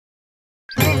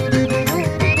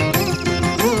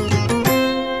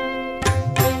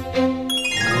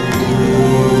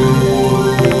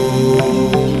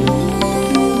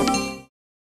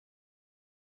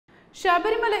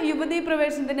ശബരിമല യുവതീ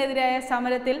പ്രവേശനത്തിനെതിരായ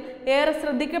സമരത്തിൽ ഏറെ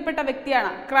ശ്രദ്ധിക്കപ്പെട്ട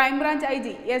വ്യക്തിയാണ് crime branch IG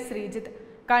S Sreejith.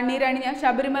 കണ്ണീരണിഞ്ഞ്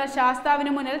Sabarimala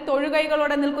ശാസ്താവിന് മുന്നിൽ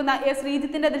തൊഴുകൈകളോടെ നിൽക്കുന്ന S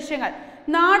ശ്രീജിത്തിന്റെ ദൃശ്യങ്ങൾ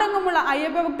നാടെങ്ങുമുള്ള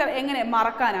അയ്യപ്പഭക്തർ എങ്ങനെ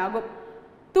മറക്കാനാകും?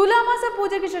 തുലാമാസ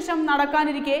പൂജയ്ക്ക് ശേഷം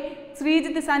നടക്കാനിരിക്കെ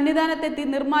ശ്രീജിത്ത് സന്നിധാനത്തെത്തി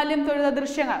നിർമാല്യം തൊഴുത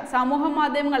ദൃശ്യങ്ങൾ സമൂഹ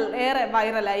മാധ്യമങ്ങളിൽ ഏറെ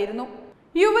വൈറലായിരുന്നു.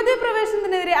 യുവതീ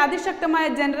പ്രവേശനത്തിനെതിരെ അതിശക്തമായ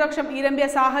ജനരോക്ഷം ഇരമ്പിയ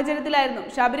സാഹചര്യത്തിലായിരുന്നു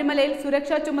ശബരിമലയിൽ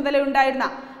സുരക്ഷാ ചുമതലയുണ്ടായിരുന്ന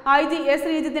IG S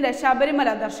ശ്രീജിത്തിന്റെ ശബരിമല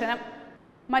ദർശനം.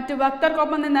 മറ്റു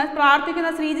ഭക്തർക്കൊപ്പം നിന്ന് പ്രാർത്ഥിക്കുന്ന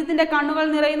ശ്രീജിത്തിന്റെ കണ്ണുകൾ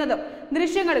നിറയുന്നതും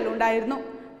ദൃശ്യങ്ങളിൽ ഉണ്ടായിരുന്നു.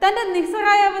 തന്റെ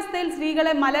നിസ്സഹായാവസ്ഥയിൽ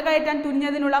സ്ത്രീകളെ മലകയറ്റാൻ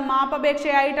തുനിഞ്ഞതിനുള്ള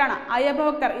മാപ്പപേക്ഷയായിട്ടാണ്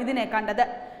അയ്യപ്പഭക്തർ ഇതിനെ കണ്ടത്.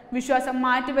 വിശ്വാസം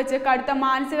മാറ്റിവെച്ച് കടുത്ത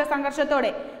മാനസിക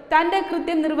സംഘർഷത്തോടെ തന്റെ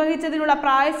കൃത്യം നിർവഹിച്ചതിനുള്ള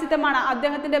പ്രായശ്ചിത്തമാണ്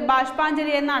അദ്ദേഹത്തിന്റെ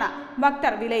ബാഷ്പാഞ്ജലി എന്നാണ്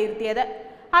ഭക്തർ വിലയിരുത്തിയത്.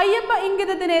 അയ്യപ്പ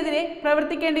ഇംഗിതത്തിനെതിരെ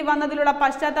പ്രവർത്തിക്കേണ്ടി വന്നതിലുള്ള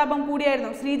പശ്ചാത്താപം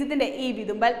കൂടിയായിരുന്നു ശ്രീജിത്തിന്റെ ഈ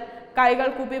വിതുമ്പൽ. കൈകൾ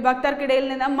കൂപ്പി ഭക്തർക്കിടയിൽ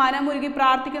നിന്ന് മനമുരുകി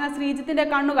പ്രാർത്ഥിക്കുന്ന ശ്രീജിത്തിന്റെ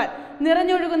കണ്ണുകൾ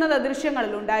നിറഞ്ഞൊഴുകുന്നത്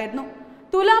ദൃശ്യങ്ങളിലുണ്ടായിരുന്നു.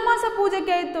 തുലാമാസ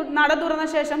പൂജയ്ക്കായി നട തുറന്ന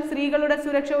ശേഷം സ്ത്രീകളുടെ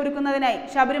സുരക്ഷ ഒരുക്കുന്നതിനായി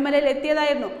ശബരിമലയിൽ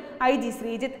എത്തിയതായിരുന്നു IG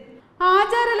ശ്രീജിത്ത്.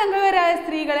 ആചാരലംഘകരായ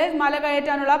സ്ത്രീകളെ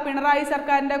മലകയറ്റാനുള്ള പിണറായി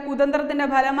സർക്കാരിന്റെ കുതന്ത്രത്തിന്റെ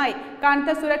ഫലമായി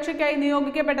കനത്ത സുരക്ഷയ്ക്കായി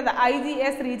നിയോഗിക്കപ്പെട്ടത് IG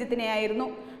S ശ്രീജിത്തിനെയായിരുന്നു.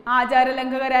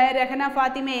 ആചാരലംഘകരായ രഹന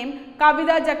ഫാത്തിമയെയും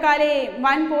കവിത ജക്കാലയെയും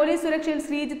വൻ പോലീസ് സുരക്ഷയിൽ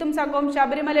ശ്രീജിത്തും സംഘവും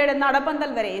ശബരിമലയുടെ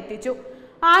നടപ്പന്തൽ വരെ എത്തിച്ചു.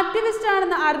 ആക്ടിവിസ്റ്റ്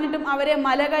ആണെന്ന് അറിഞ്ഞിട്ടും അവരെ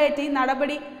മലകയറ്റി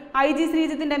നടപടി IG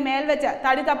ശ്രീജിത്തിന്റെ മേൽ വെച്ച്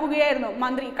തടി തപ്പുകയായിരുന്നു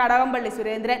മന്ത്രി കടകംപള്ളി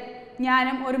സുരേന്ദ്രൻ.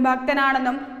 ഞാനും ഒരു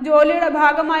ഭക്തനാണെന്നും ജോലിയുടെ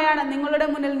ഭാഗമായാണ് നിങ്ങളുടെ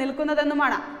മുന്നിൽ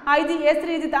നിൽക്കുന്നതെന്നുമാണ് IG S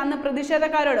ശ്രീജിത്ത് അന്ന്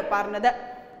പ്രതിഷേധക്കാരോട് പറഞ്ഞത്.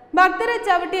 ഭക്തരെ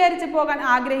ചവിട്ടിയരിച്ച് പോകാൻ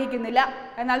ആഗ്രഹിക്കുന്നില്ല,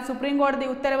 എന്നാൽ സുപ്രീം കോടതി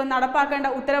ഉത്തരവ് നടപ്പാക്കേണ്ട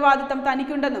ഉത്തരവാദിത്തം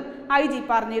തനിക്കുണ്ടെന്നും IG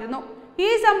പറഞ്ഞിരുന്നു. ഈ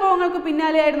സംഭവങ്ങൾക്ക്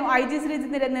പിന്നാലെയായിരുന്നു IG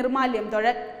ശ്രീജിത്തിന്റെ നിർമാല്യം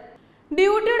തൊഴൽ.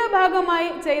 ഡ്യൂട്ടിയുടെ ഭാഗമായി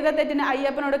ചെയ്ത തെറ്റിന്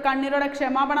അയ്യപ്പനോട് കണ്ണീരോടെ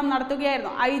ക്ഷമാപണം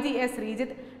നടത്തുകയായിരുന്നു IG S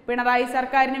ശ്രീജിത്ത്. പിണറായി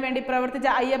സർക്കാരിന് വേണ്ടി പ്രവർത്തിച്ച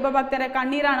അയ്യപ്പ ഭക്തരെ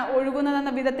കണ്ണീരാണ്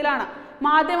ഒഴുകുന്നതെന്ന വിധത്തിലാണ്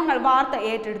മാധ്യമങ്ങൾ വാർത്ത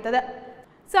ഏറ്റെടുത്തത്.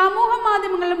 സമൂഹ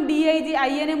മാധ്യമങ്ങളിലും DIG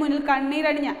അയ്യന് മുന്നിൽ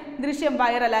കണ്ണീരണിഞ്ഞ ദൃശ്യം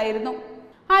വൈറലായിരുന്നു.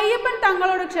 അയ്യപ്പൻ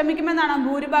തങ്ങളോട് ക്ഷമിക്കുമെന്നാണ്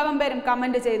ഭൂരിഭാഗം പേരും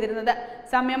കമന്റ് ചെയ്തിരുന്നത്.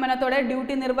 സംയമനത്തോടെ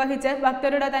ഡ്യൂട്ടി നിർവഹിച്ച്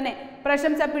ഭക്തരുടെ തന്നെ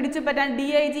പ്രശംസ പിടിച്ചുപറ്റാൻ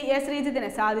DIG S ശ്രീജിത്തിന്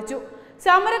സാധിച്ചു.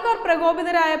 സമരക്കാർ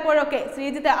പ്രകോപിതരായപ്പോഴൊക്കെ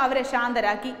ശ്രീജിത്ത് അവരെ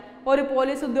ശാന്തരാക്കി. ഒരു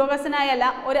പോലീസ് ഉദ്യോഗസ്ഥനായല്ല,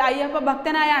 ഒരു അയ്യപ്പ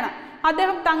ഭക്തനായാണ്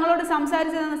അദ്ദേഹം തങ്ങളോട്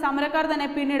സംസാരിച്ചതെന്ന് സമരക്കാർ തന്നെ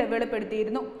പിന്നീട്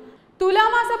വെളിപ്പെടുത്തിയിരുന്നു.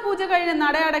 തുലാമാസ പൂജ കഴിഞ്ഞ്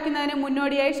നടയടയ്ക്കുന്നതിന്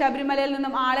മുന്നോടിയായി ശബരിമലയിൽ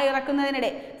നിന്നും ആളെ ഇറക്കുന്നതിനിടെ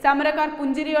സമരക്കാർ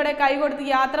പുഞ്ചിരിയോടെ കൈകൊടുത്ത്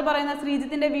യാത്ര പറയുന്ന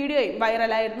ശ്രീജിത്തിന്റെ വീഡിയോയും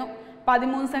വൈറലായിരുന്നു.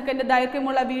 13 സെക്കൻഡ്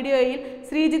ദൈർഘ്യമുള്ള വീഡിയോയിൽ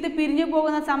ശ്രീജിത്ത് പിരിഞ്ഞു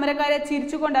പോകുന്ന സമരക്കാരെ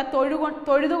ചിരിച്ചുകൊണ്ട്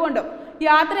തൊഴുതുകൊണ്ടും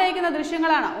യാത്ര അയക്കുന്ന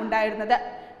ദൃശ്യങ്ങളാണ് ഉണ്ടായിരുന്നത്.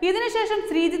 ഇതിനുശേഷം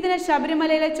ശ്രീജിത്തിനെ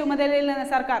ശബരിമലയിലെ ചുമതലയിൽ നിന്ന്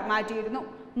സർക്കാർ മാറ്റിയിരുന്നു.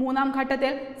 3ാം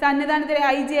ഘട്ടത്തിൽ സന്നിധാനത്തിലെ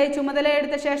IG ആയി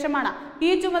ചുമതലയെടുത്ത ശേഷമാണ്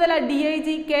ഈ ചുമതല DIG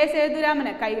K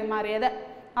സേതുരാമന് കൈമാറിയത്.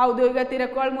 ഔദ്യോഗിക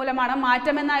തിരക്കുകൾ മൂലമാണ്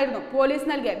മാറ്റമെന്നായിരുന്നു പോലീസ്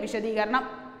നൽകിയ വിശദീകരണം.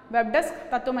 Web desk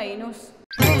Tatwamayi news.